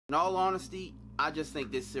In all honesty, I just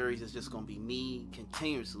think this series is just going to be me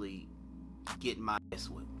continuously getting my ass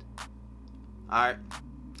whipped. Alright,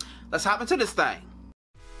 let's hop into this thing.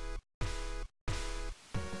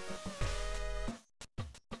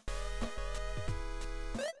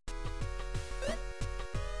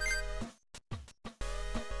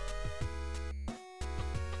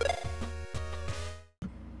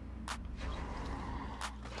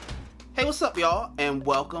 Hey, what's up, y'all, and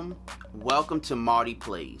welcome to Marty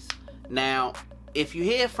Plays. Now, if you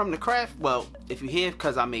hear from the craft, well, if you hear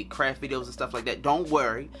because I make craft videos and stuff like that, don't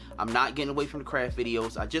worry, I'm not getting away from the craft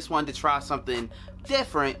videos. I just wanted to try something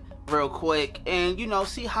different real quick and, you know,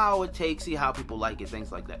 see how it takes, see how people like it,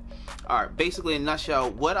 things like that. Alright, basically in a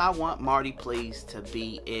nutshell, what I want Marty Plays to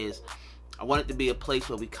be is, I want it to be a place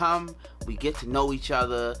where we come, we get to know each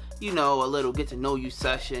other, you know, a little get to know you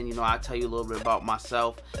session. You know, I tell you a little bit about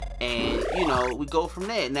myself, and, you know, we go from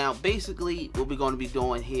there. Now, basically, what we're going to be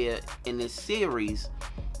doing here in this series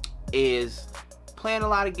is playing a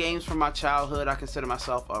lot of games from my childhood. I consider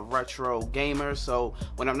myself a retro gamer, so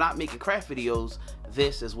when I'm not making craft videos,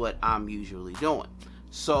 this is what I'm usually doing.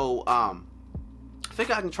 So, I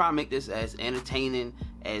figure I can try and make this as entertaining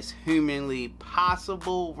as humanly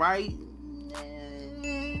possible, right?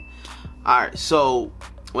 Alright, so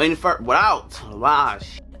without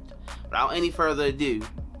any further ado,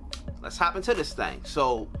 let's hop into this thing.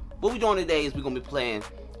 So what we're doing today is we're gonna be playing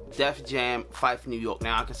Def Jam Fight for New York.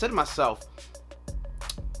 Now, I consider myself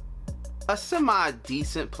a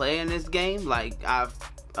semi-decent player in this game. Like, I've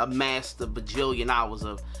amassed a bajillion hours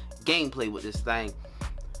of gameplay with this thing.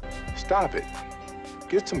 Stop it.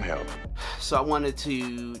 Get some help. So I wanted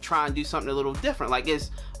to try and do something a little different. Like,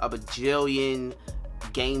 it's a bajillion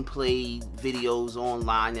gameplay videos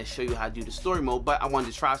online that show you how to do the story mode, but I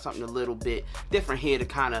wanted to try something a little bit different here to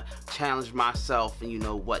kind of challenge myself and, you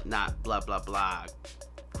know, whatnot, blah blah blah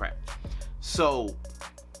crap. So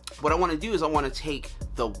what I want to do is I want to take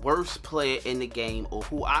the worst player in the game, or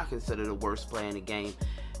who I consider the worst player in the game,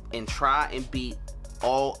 and try and beat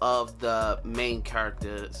all of the main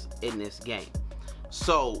characters in this game.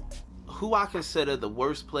 So who I consider the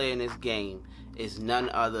worst player in this game is none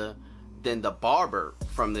other than the barber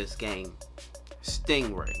from this game,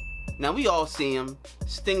 Stingray. Now, we all see him.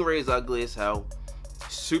 Stingray is ugly as hell,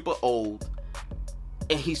 super old,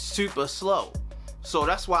 and he's super slow. So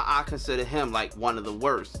that's why I consider him like one of the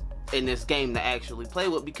worst in this game to actually play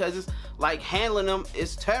with, because it's like handling him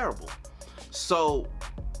is terrible. So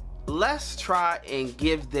let's try and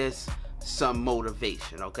give this some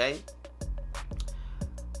motivation, okay?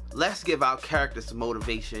 Let's give our characters some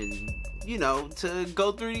motivation, you know, to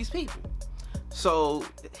go through these people. So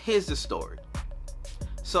here's the story.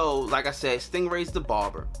 So, like I said, Stingray's the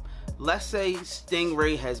barber. Let's say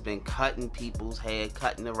Stingray has been cutting people's hair,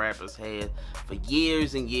 cutting the rapper's hair for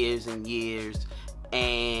years and years and years,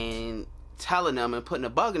 and telling them and putting a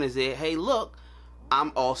bug in his ear, hey, look,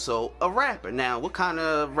 I'm also a rapper. Now, what kind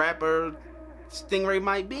of rapper Stingray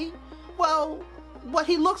might be? Well, what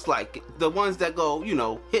he looks like. The ones that go, you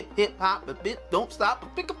know, hip hip hop a bit, don't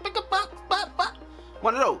stop, pick a pop, pop, pop.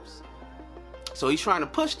 One of those. So he's trying to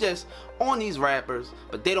push this on these rappers,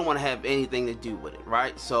 but they don't want to have anything to do with it,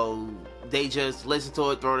 right? So they just listen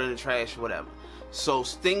to it, throw it in the trash, whatever. So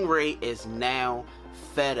Stingray is now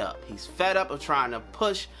fed up. He's fed up of trying to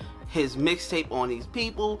push his mixtape on these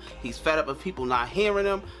people. He's fed up of people not hearing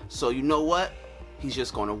him. So you know what? He's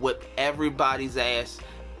just going to whip everybody's ass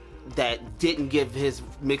that didn't give his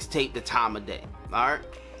mixtape the time of day. Alright?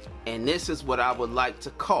 And this is what I would like to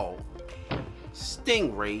call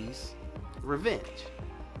Stingray's revenge.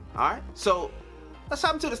 Alright? So let's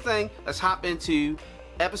hop into this thing. Let's hop into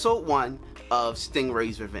episode 1 of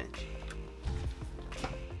Stingray's Revenge.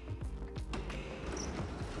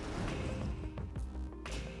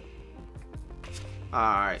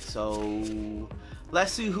 Alright, so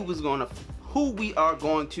let's see who we are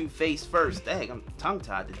going to face first. Dang, I'm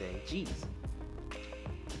tongue-tied today. Jeez.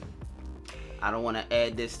 I don't want to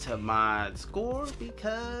add this to my score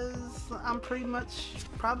because I'm pretty much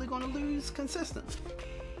probably going to lose consistently.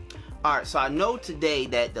 Alright, so I know today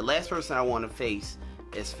that the last person I want to face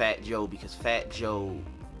is Fat Joe, because Fat Joe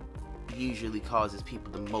usually causes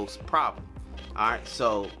people the most problem. Alright,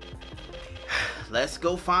 so let's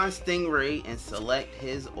go find Stingray and select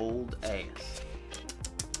his old ass.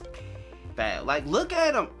 Bad. Like, look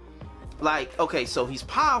at him. Like, okay, so he's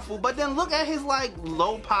powerful, but then look at his, like,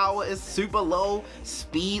 low power is super low,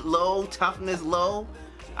 speed low, toughness low.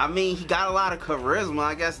 I mean, he got a lot of charisma.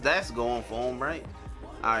 I guess that's going for him, right?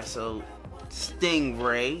 Alright, so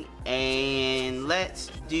Stingray, and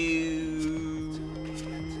let's do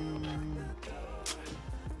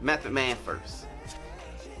Method Man first.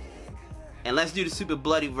 And let's do the super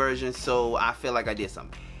bloody version so I feel like I did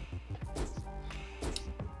something.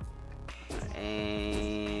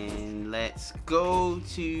 And let's go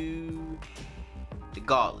to the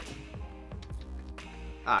gauntlet.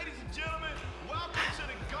 Alright.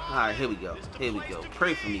 Alright, here we go. Here we go.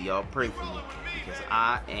 Pray for me, y'all. Pray for me. Because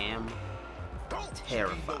I am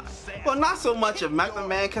terrified. Well, not so much of Method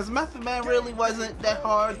Man, because Method Man really wasn't that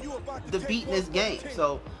hard to beat in this game.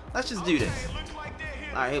 So, let's just do this.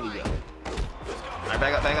 Alright, here we go. Alright,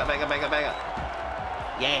 back up, back up, back up, back up, back up.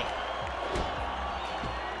 Yeah.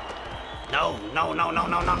 No, no, no, no,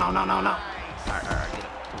 no, no, no, no, no, no. Alright, alright, get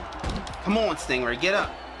up. Come on, Stingray, get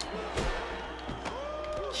up.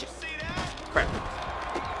 Shit. Crap.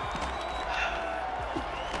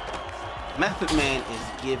 Method Man is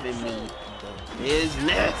giving me the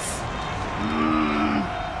business.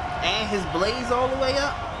 And his blaze all the way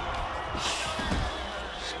up.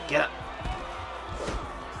 Get up.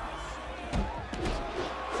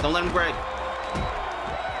 Don't let him grab you.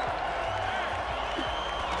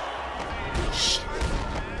 Shit.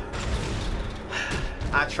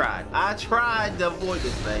 I tried to avoid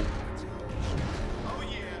this thing.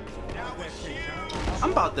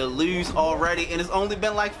 I'm about to lose already, and it's only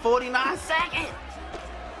been like 49 seconds.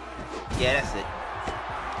 Yeah, that's it.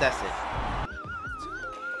 That's it.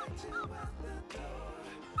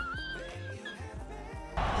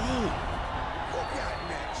 Dang.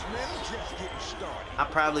 I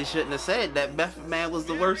probably shouldn't have said that Method Man was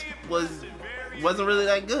the worst. Wasn't really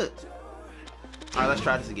that good. All right, let's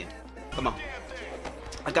try this again. Come on.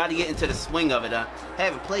 I got to get into the swing of it. I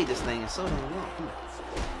haven't played this thing in so damn long. Come on.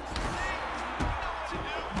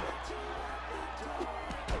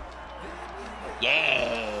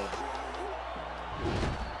 Yeah.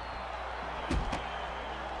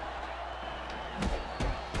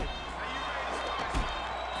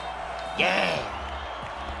 Yeah.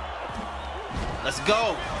 Let's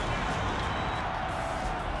go.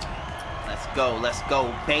 Let's go. Let's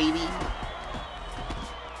go, baby.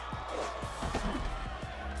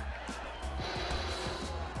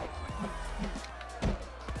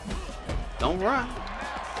 Don't run.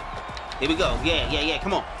 Here we go. Yeah, yeah, yeah.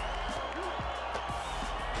 Come on.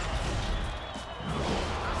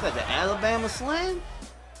 Is that the Alabama slam?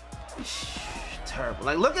 Terrible.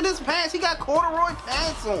 Like, look at his pants. He got corduroy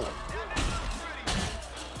pants on.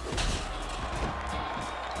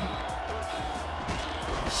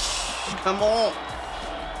 Come on.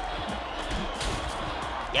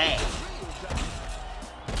 Yeah.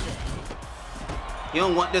 You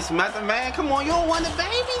don't want this Method Man? Come on, you don't want it,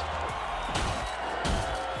 baby?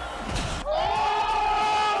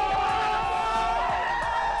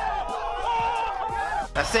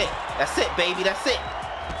 That's it. That's it, baby. That's it.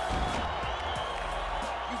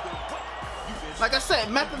 Like I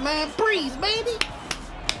said, Method Man, breeze, baby.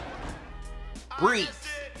 Breeze.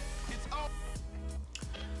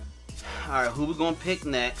 Alright, who we gonna pick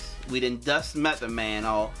next? We done dust Method Man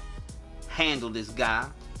off. Handle this guy.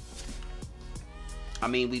 I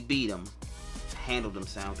mean, we beat him. Handled him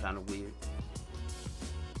sound kind of weird.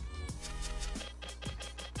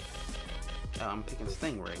 Oh, I'm picking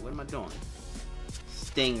Stingray. What am I doing?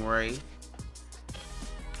 Stingray.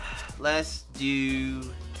 Let's do...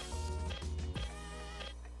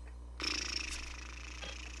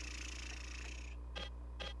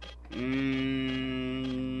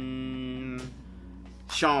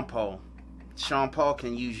 Sean Paul. Sean Paul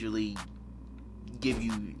can usually give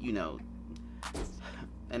you, you know,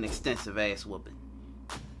 an extensive ass whooping.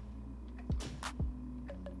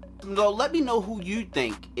 So let me know who you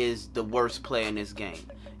think is the worst player in this game.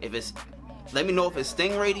 If it's, let me know if it's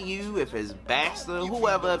Stingray to you, if it's Baxter,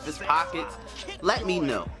 whoever, if it's Pockets. Let me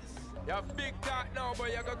know.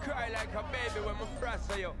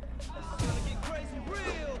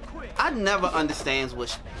 I never understands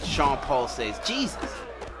what Sean Paul says. Jesus.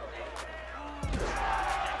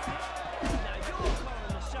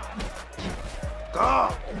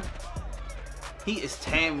 God. He is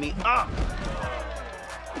tearing me up.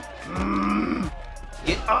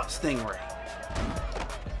 Get up, Stingray.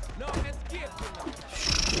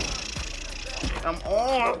 Come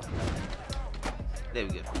on. There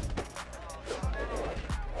we go.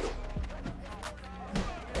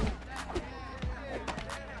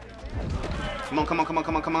 Come on, come on, come on,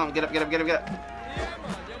 come on, come on. Get up, get up, get up, get up.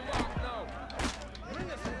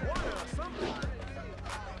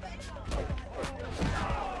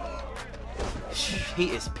 He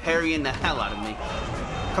is parrying the hell out of me.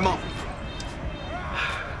 Come on.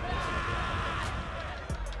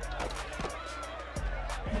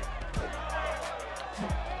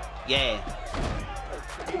 Yeah.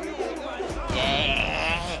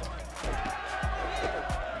 Yeah.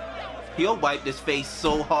 He'll wipe his face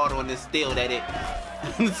so hard on this steel that it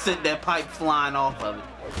sent that pipe flying off of it.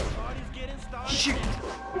 Shoot.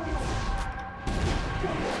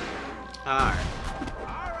 Alright.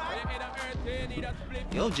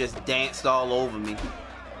 Yo just danced all over me.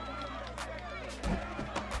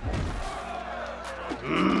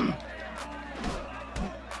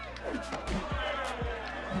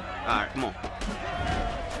 Alright, come on.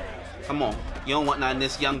 Come on. You don't want none of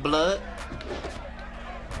this young blood?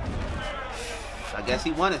 I guess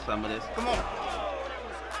he wanted some of this. Come on.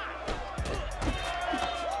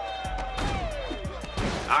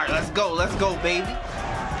 Alright, let's go. Let's go, baby.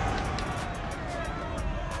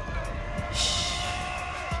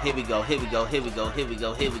 Here we go. Here we go. Here we go. Here we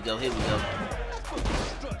go. Here we go. Here we go.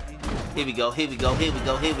 Here we go. Here we go. Here we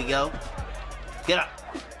go. Here we go. Get up.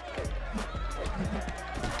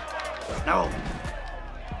 No.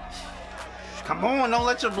 Come on. Don't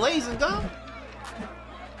let your blazing go.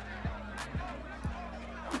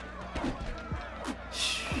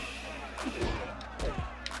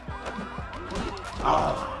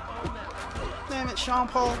 Oh. Damn it, Sean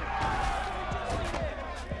Paul.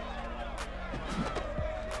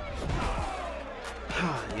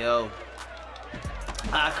 Yo.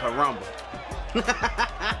 Ah, caramba.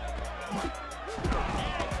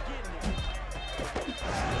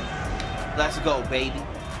 Let's go, baby.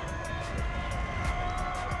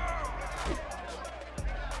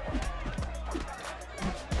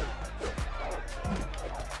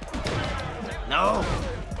 No.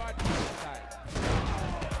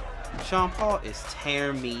 Sean Paul is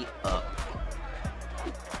tearing me up.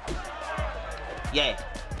 Yeah.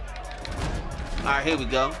 Alright, here we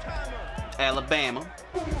go. Alabama.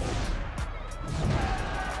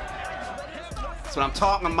 That's what I'm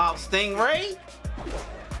talking about, Stingray.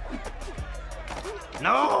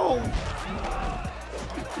 No!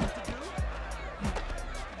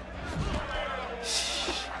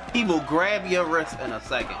 He will grab your wrist in a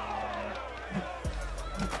second.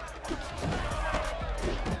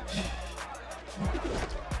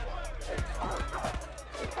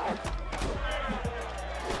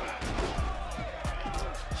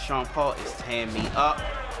 Sean Paul is tearing me up.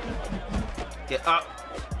 Get up.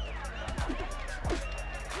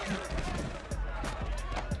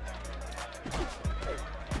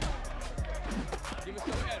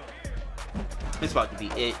 It's about to be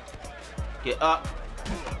it. Get up.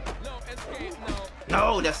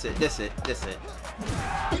 No, that's it. That's it. That's it.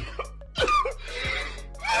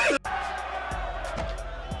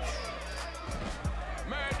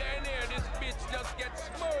 This bitch just gets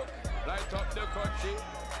smoked. Light up the country.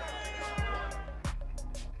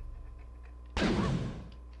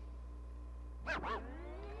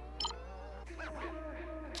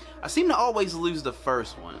 I seem to always lose the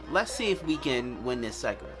first one. Let's see if we can win this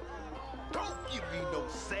second. Don't give me no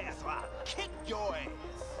sass or I'll kick your ass.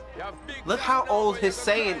 Look how old his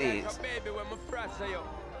saying is.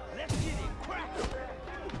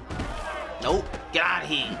 Nope. Get out of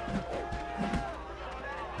here.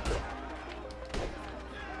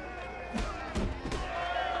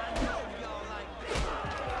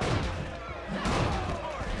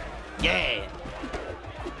 Yeah.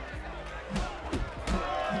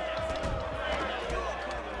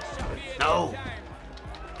 No.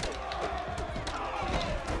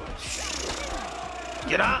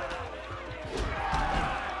 Get up.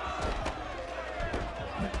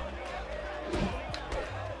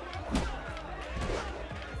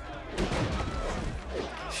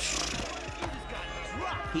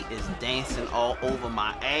 He is dancing all over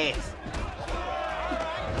my ass.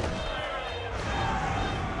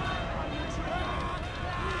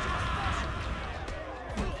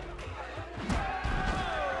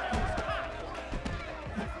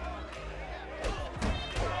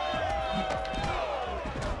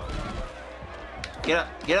 Get up,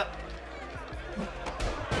 get up.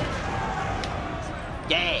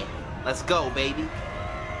 Yeah, let's go, baby.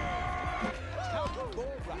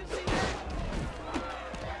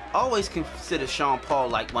 Always consider Sean Paul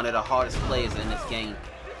like one of the hardest players in this game.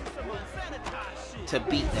 To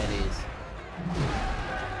beat, that is.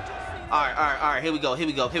 Alright, here we go, here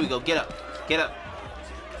we go, here we go. Get up, get up.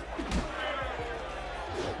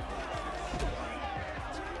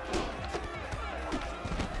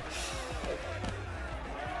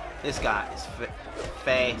 This guy is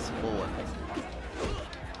fast, boy.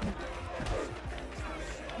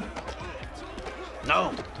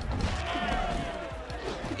 No.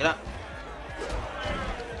 Get up.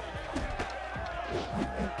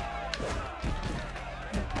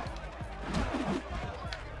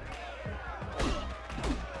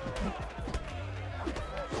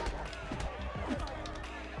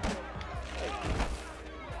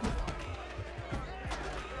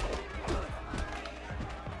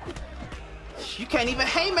 You can't even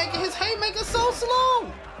haymaker. His haymaker's so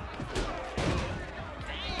slow.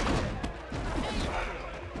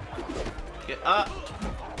 Get up.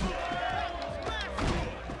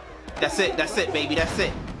 That's it, baby, that's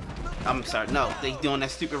it. I'm sorry, no, they doing that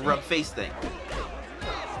stupid rub face thing.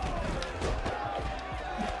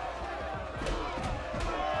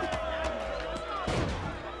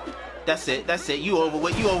 That's it, you over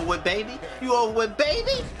with, baby. You over with,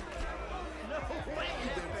 baby.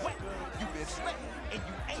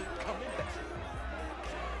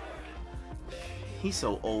 He's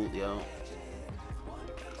so old, yo.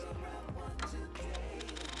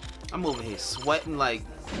 I'm over here sweating like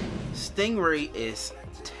Stingray is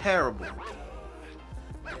terrible.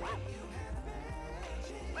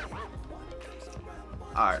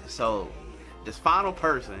 Alright, so this final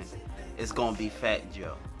person is gonna be Fat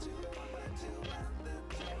Joe.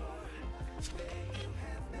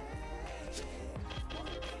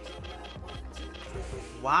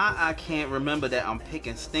 Why I can't remember that I'm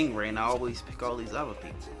picking Stingray and I always pick all these other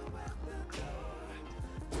people.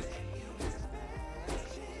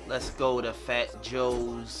 Let's go to Fat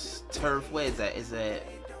Joe's turf. Where is that?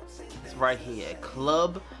 It's right here.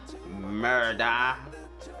 Club Murder.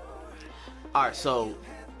 Alright, so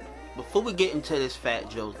before we get into this Fat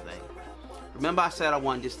Joe thing, remember I said I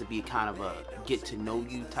wanted this to be kind of a get to know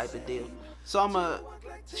you type of deal. So I'm gonna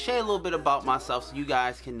share a little bit about myself so you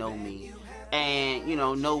guys can know me and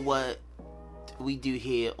know what we do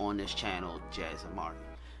here on this channel, Jazz and Marty.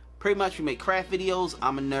 Pretty much we make craft videos.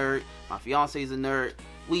 I'm a nerd. My fiance is a nerd.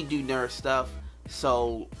 We do nerd stuff,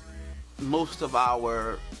 so most of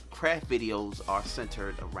our craft videos are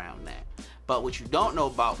centered around that. But what you don't know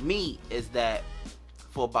about me is that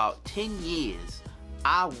for about 10 years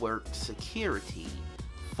I worked security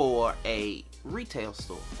for a retail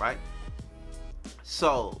store, right?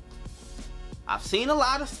 So I've seen a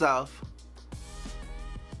lot of stuff.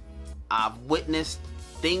 I've witnessed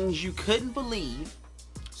things you couldn't believe.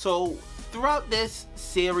 So throughout this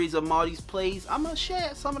series of Marty's Plays, I'm going to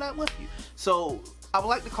share some of that with you. So I would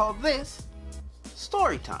like to call this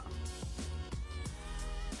story time.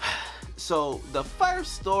 So the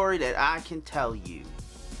first story that I can tell you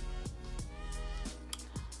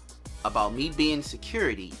about me being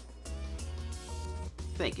security,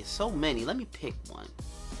 I think it's so many. Let me pick one.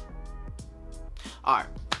 Alright,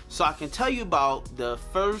 so I can tell you about the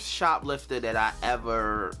first shoplifter that I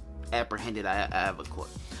ever apprehended, I ever caught.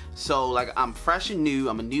 So like I'm fresh and new,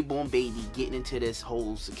 I'm a newborn baby getting into this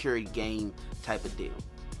whole security game type of deal.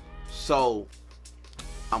 So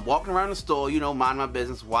I'm walking around the store, mind my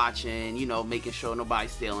business, watching, making sure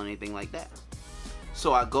nobody's stealing anything like that.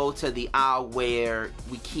 So I go to the aisle where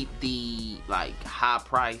we keep the like high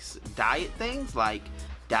price diet things like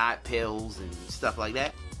diet pills and stuff like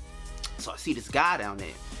that. So I see this guy down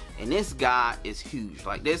there, and this guy is huge.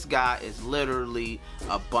 Like this guy is literally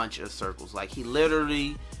a bunch of circles. Like he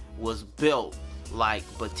literally was built like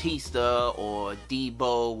Batista or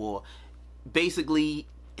Debo, or basically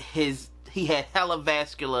he had hella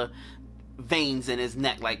vascular veins in his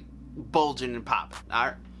neck, like bulging and popping.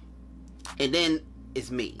 Alright, and then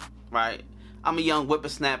it's me, right? I'm a young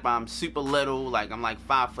whippersnapper. I'm super little, like I'm like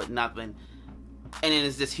 5 foot nothing, and then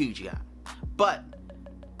it's this huge guy. But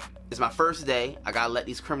it's my first day. I gotta let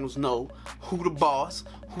these criminals know who the boss,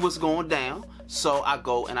 what's going down. So I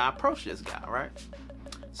go and I approach this guy, right?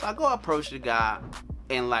 So I go approach the guy,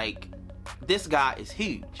 and like this guy is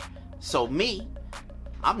huge. So me,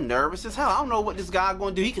 I'm nervous as hell. I don't know what this guy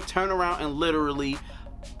gonna do. He could turn around and literally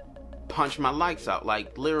punch my lights out,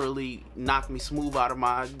 like literally knock me smooth out of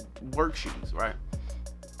my work shoes, right?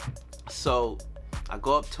 So I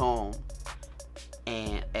go up to him,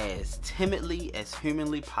 and as timidly as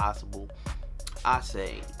humanly possible, I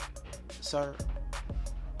say, "Sir,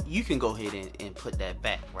 you can go ahead and put that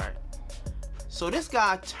back," right? So this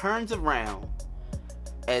guy turns around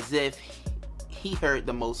as if he heard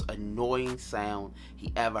the most annoying sound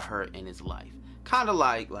he ever heard in his life. Kind of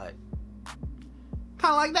like that,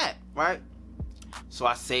 right? So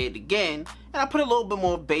I say it again, and I put a little bit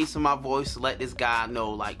more bass in my voice to let this guy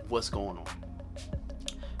know like what's going on.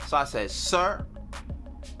 So I said, "Sir,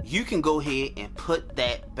 you can go ahead and put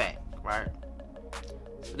that back," right?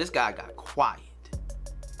 So this guy got quiet.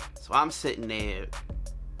 So I'm sitting there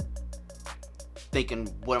thinking,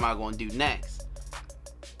 what am I going to do next?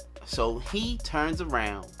 So he turns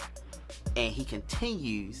around and he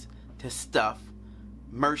continues to stuff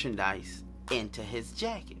merchandise into his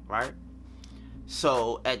jacket, right?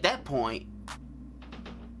 So at that point,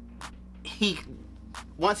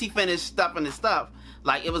 once he finished stuffing his stuff,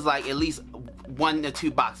 like it was like at least 1 or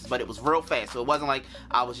 2 boxes, but it was real fast. So it wasn't like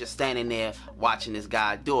I was just standing there watching this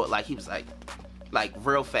guy do it. Like he was like, like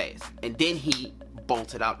real fast, and then he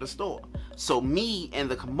bolted out the store. So me and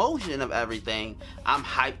the commotion of everything, I'm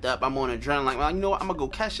hyped up, I'm on adrenaline, like, well, you know what, I'm gonna go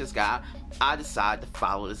catch this guy. I decide to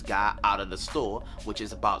follow this guy out of the store, which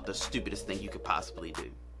is about the stupidest thing you could possibly do.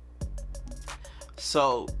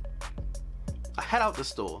 So I head out the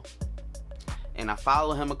store and I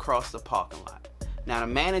follow him across the parking lot. Now the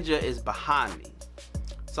manager is behind me,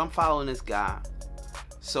 so I'm following this guy.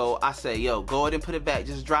 So I say, yo, go ahead and put it back,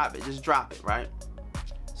 just drop it, right?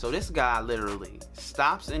 So this guy literally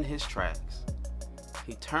stops in his tracks.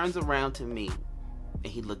 He turns around to me and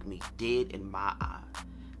he looked me dead in my eye.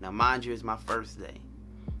 Now mind you, it's my first day.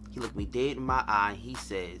 He looked me dead in my eye and he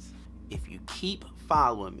says, if you keep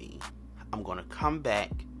following me, I'm gonna come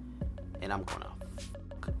back and I'm gonna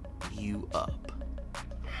fuck you up.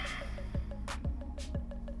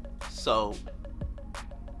 So,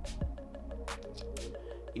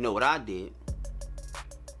 you know what I did?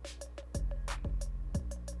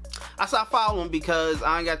 I stopped following because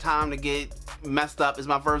I ain't got time to get messed up. It's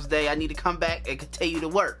my first day. I need to come back and continue to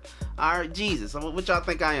work. Alright, Jesus. What y'all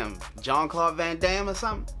think I am? Jean-Claude Van Damme or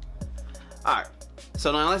something? Alright.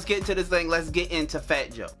 So now let's get into this thing. Let's get into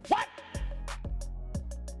Fat Joe. What?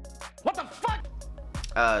 What the fuck?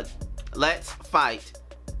 Let's fight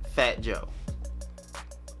Fat Joe.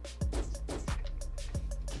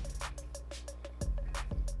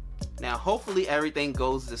 Now hopefully everything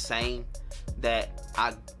goes the same, that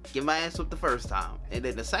I get my ass whooped the first time, and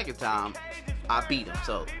then the second time I beat him.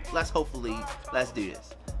 So let's do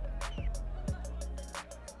this.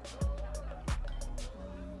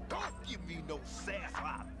 Don't give me no sass or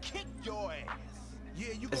I'll kick your ass.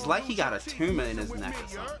 Yeah, you It's like he got a tumor in his neck or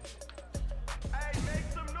something.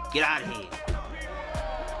 Get out of here.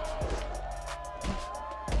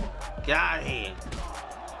 Get out of here.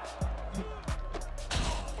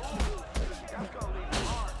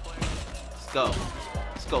 Let's go.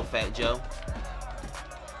 Let's go, Fat Joe.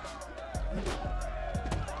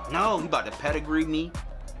 No, he about to pedigree me.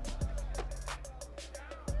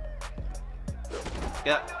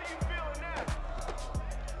 Yep.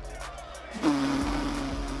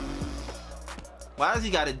 Why does he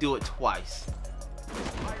got to do it twice?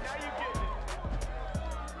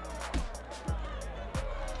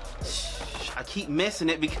 I keep missing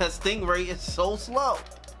it because Stingray is so slow.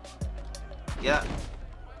 Yeah.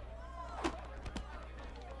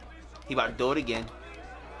 He about to do it again.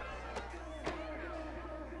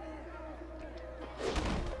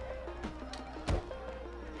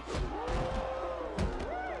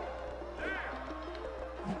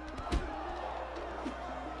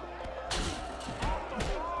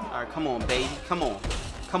 Alright, come on, baby. Come on.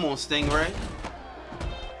 Come on, Stingray.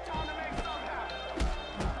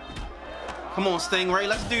 Come on, Stingray.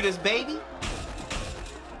 Let's do this, baby.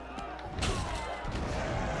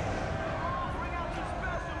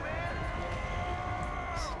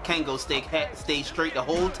 Kango stay straight the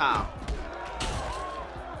whole time.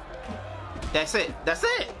 That's it. That's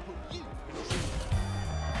it.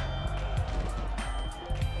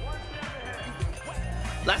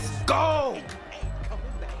 Let's go.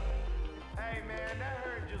 Hey man, that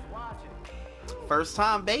hurt just watching. First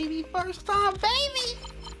time, baby. First time, baby.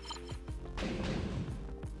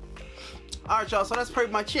 Alright, y'all. So that's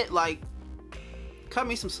pretty much it. Like, cut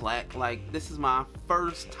me some slack. Like, this is my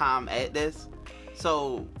first time at this.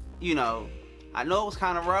 So, you know, I know it was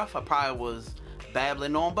kind of rough. I probably was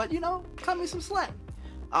babbling on, but, you know, cut me some slack.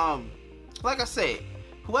 Like I said,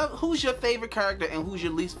 who's your favorite character and who's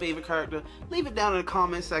your least favorite character? Leave it down in the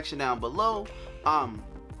comment section down below. We're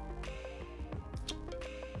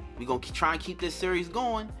gonna try and keep this series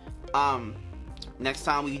going. Next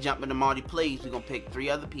time we jump into MARTY Plays, we're gonna pick 3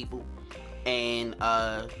 other people and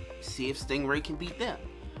see if Stingray can beat them.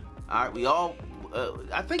 Alright,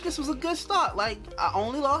 I think this was a good start. Like, I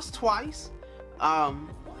only lost twice.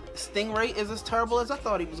 Stingray is as terrible as I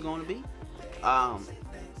thought he was going to be.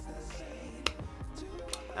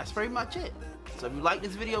 That's pretty much it. So if you like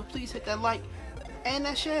this video, please hit that like and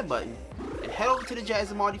that share button. And head over to the Jazz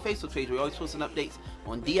and Marty Facebook page. We're always posting updates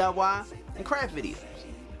on DIY and craft videos.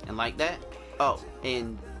 And like that, oh,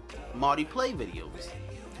 and MARTY Play videos.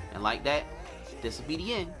 And like that, this will be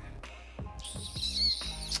the end.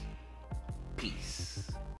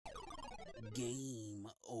 Peace. Game.